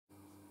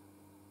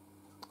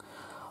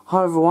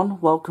Hi everyone,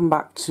 welcome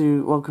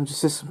to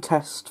System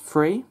Test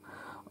 3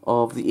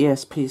 of the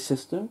ESP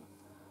system,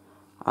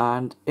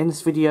 and in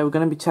this video we're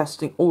going to be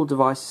testing all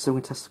devices. So we're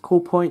going to test the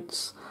call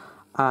points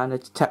and the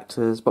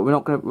detectors, but we're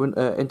not going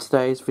to, in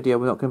today's video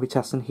we're not going to be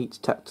testing heat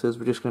detectors,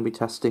 we're just going to be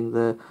testing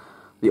the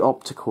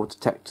optical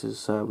detectors.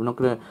 So we're not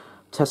going to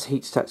test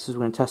heat detectors,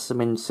 we're going to test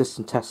them in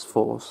System Test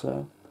 4.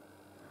 So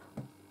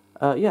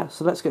yeah,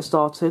 so let's get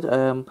started.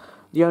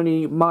 The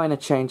only minor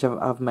change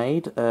I've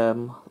made,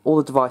 all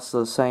the devices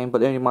are the same,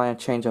 but the only minor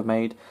change I've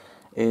made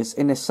is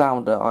in this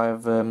sounder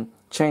I've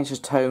changed the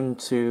tone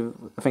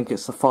to, I think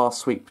it's the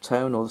fast sweep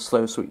tone or the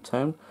slow sweep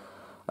tone.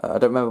 I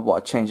don't remember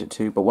what I changed it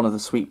to, but one of the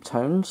sweep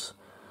tones.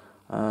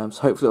 So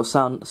hopefully it'll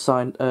sound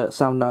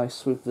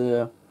nice with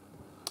the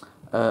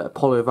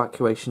Apollo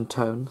evacuation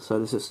tone. So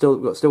this is still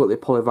got the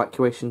Apollo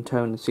evacuation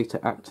tone and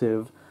CTEC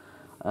active,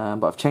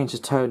 but I've changed the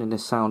tone in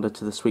this sounder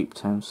to the sweep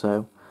tone.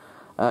 So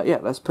yeah,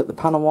 let's put the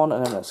panel on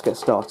and then let's get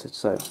started.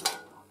 So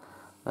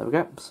there we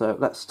go. So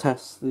let's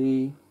test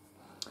the.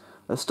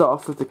 Let's start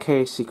off with the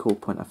KAC call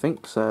point, I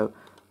think. So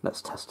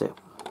let's test it.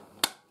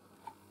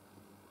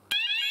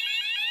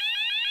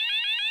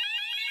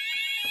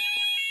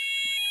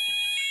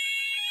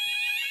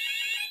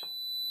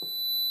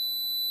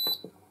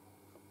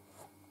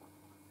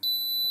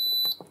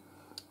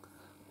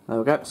 There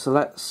we go. So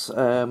let's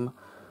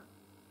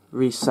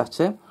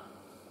reset it.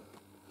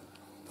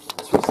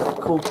 Let's reset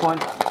the call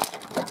point.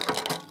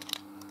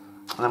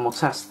 And then we'll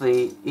test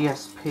the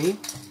ESP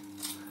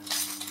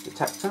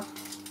detector.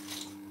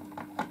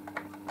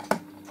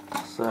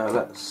 So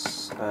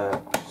let's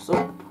push this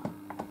up.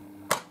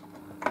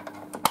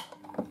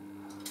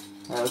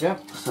 There we go.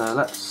 So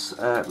let's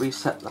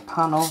reset the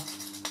panel.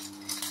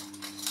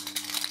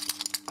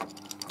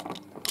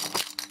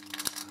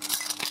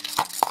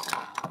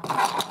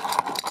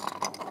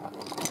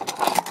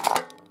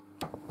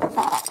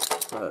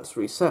 So let's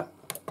reset.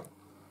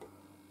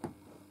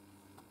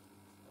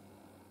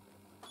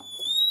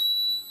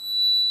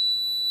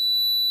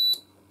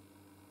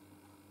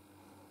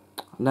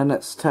 And then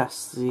let's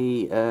test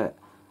the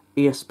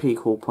ESP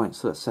call point.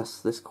 So let's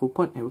test this call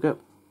point. Here we go.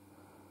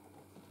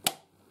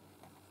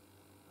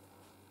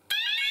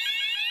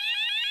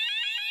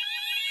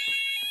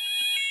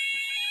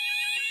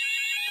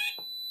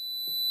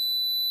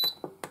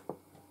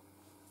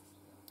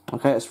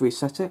 Okay, let's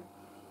reset it.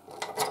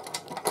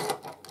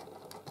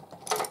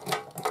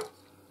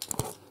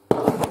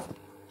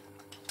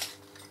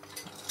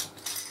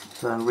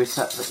 So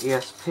reset the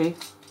ESP.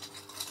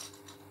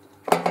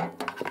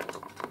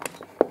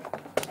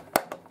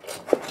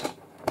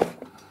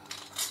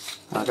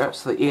 Okay,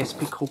 so the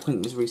ESP call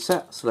point is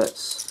reset, so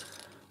let's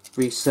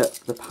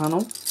reset the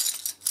panel.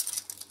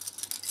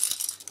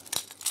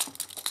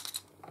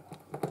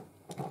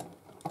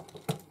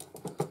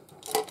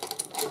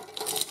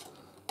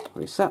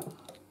 Reset.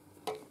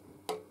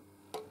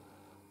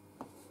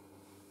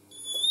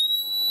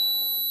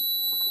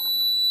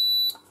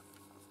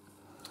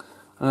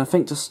 And I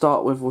think to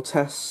start with we'll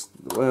test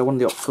one of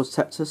the optical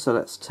detectors, so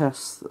let's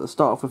start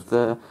off with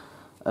the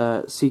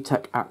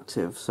CTEC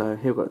active. So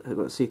here we've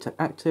got CTEC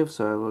active,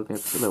 so we'll give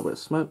it a little bit of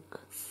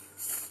smoke.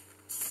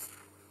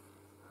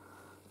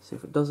 See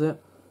if it does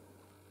it.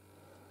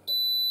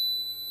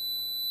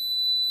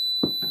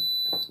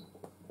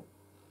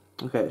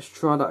 Okay, let's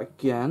try that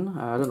again.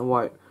 I don't know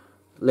why it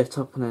lit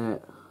up and then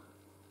it...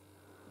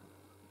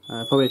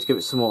 probably need to give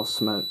it some more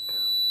smoke.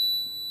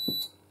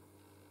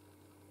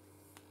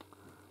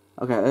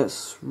 Okay,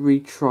 let's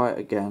retry it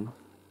again.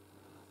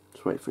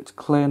 Just wait for it to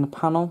clear in the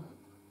panel.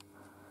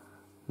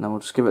 And then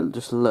we'll just give it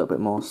just a little bit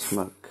more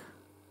smoke.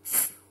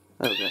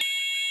 There we go.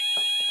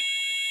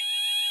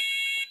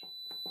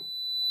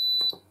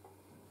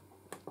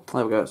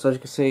 There we go. So as you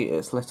can see,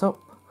 it's lit up.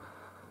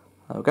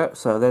 There we go.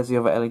 So there's the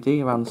other LED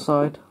around the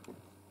side.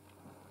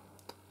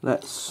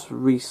 Let's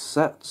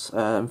reset.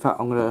 In fact,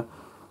 I'm gonna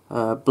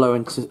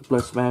blow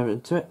some air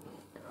into it.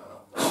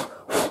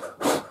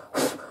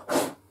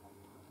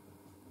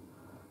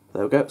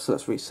 There we go. So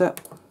let's reset.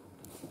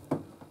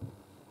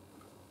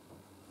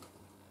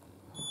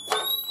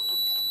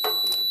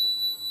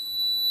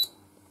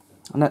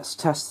 And let's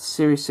test the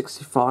Series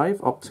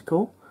 65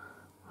 optical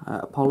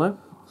Apollo.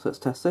 So let's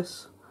test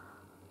this.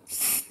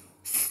 Let's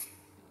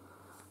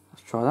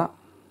try that.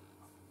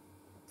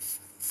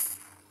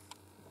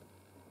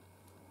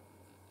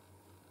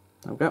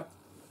 There we go.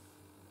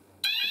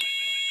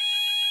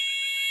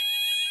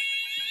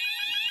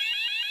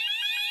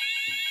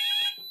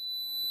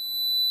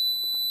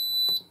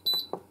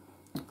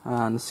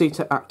 And the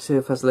CTEC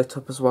active has lit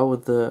up as well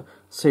with the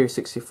Series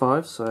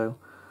 65. So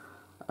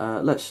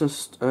let's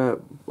just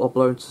I'll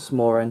blow into some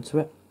more into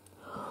it.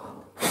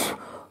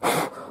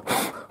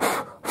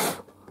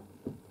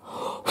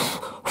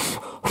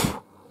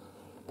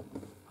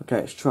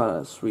 Okay, let's try that.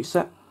 Let's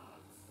reset.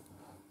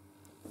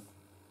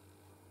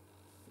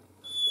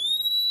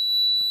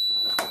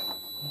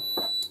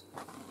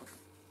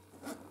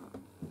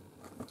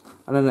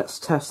 And then let's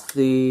test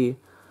the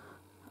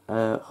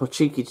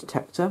Hochiki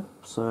detector.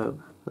 So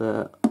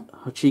the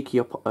Hochiki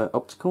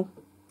optical.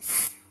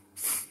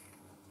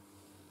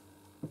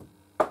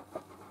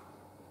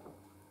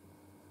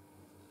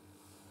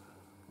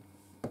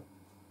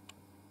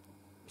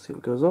 see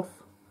if it goes off.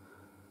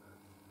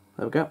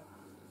 There we go.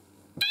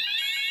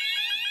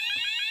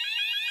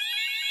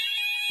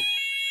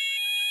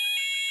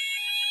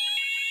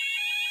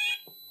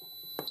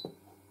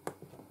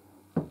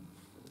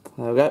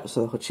 There we go,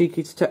 so the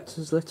Hochiki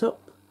detector is lit up.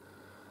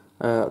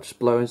 I'll just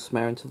blow in some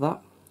air into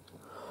that.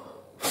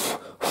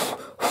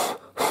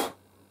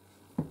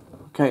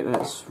 Okay,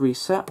 let's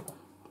reset.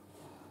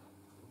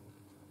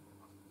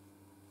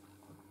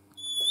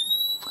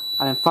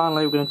 And then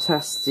finally we're going to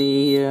test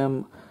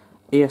the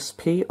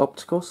ESP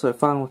optical, so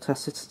finally we'll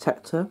test its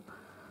detector.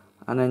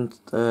 And then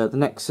the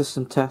next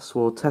system test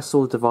will test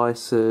all the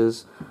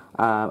devices,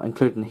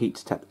 including the heat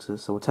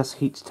detectors. So we'll test the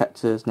heat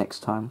detectors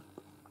next time.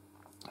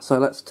 So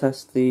let's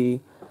test the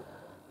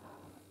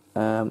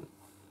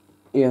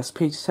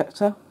ESP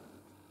detector.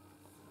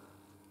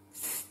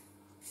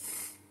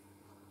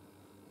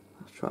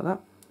 Let's try that.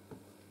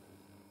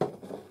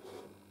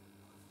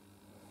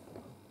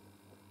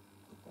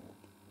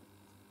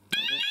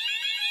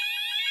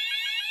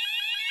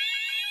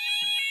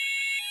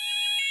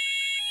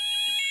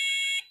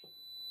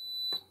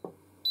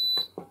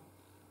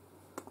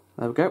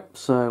 There we go.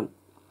 So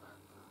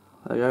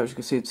there we go. As you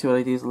can see, the two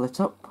LEDs are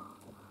lit up.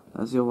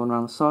 There's the other one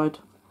around the side.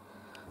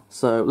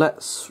 So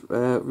let's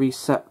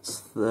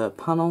reset the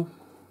panel.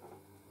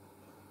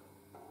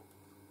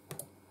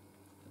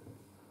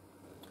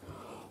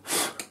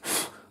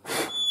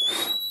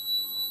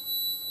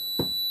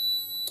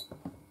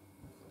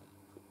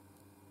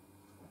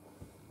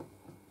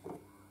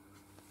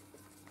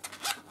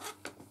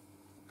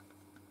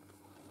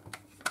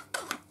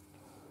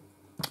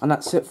 And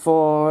that's it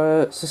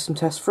for System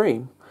Test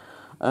 3.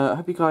 I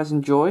hope you guys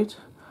enjoyed.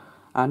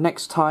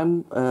 Next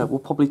time we'll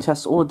probably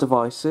test all the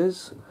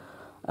devices.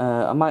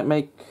 I might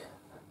make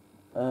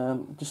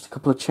just a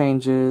couple of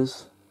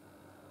changes.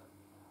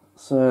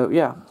 So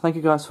yeah, thank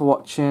you guys for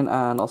watching,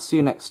 and I'll see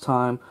you next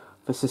time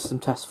for System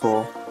Test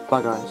 4.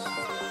 Bye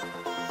guys.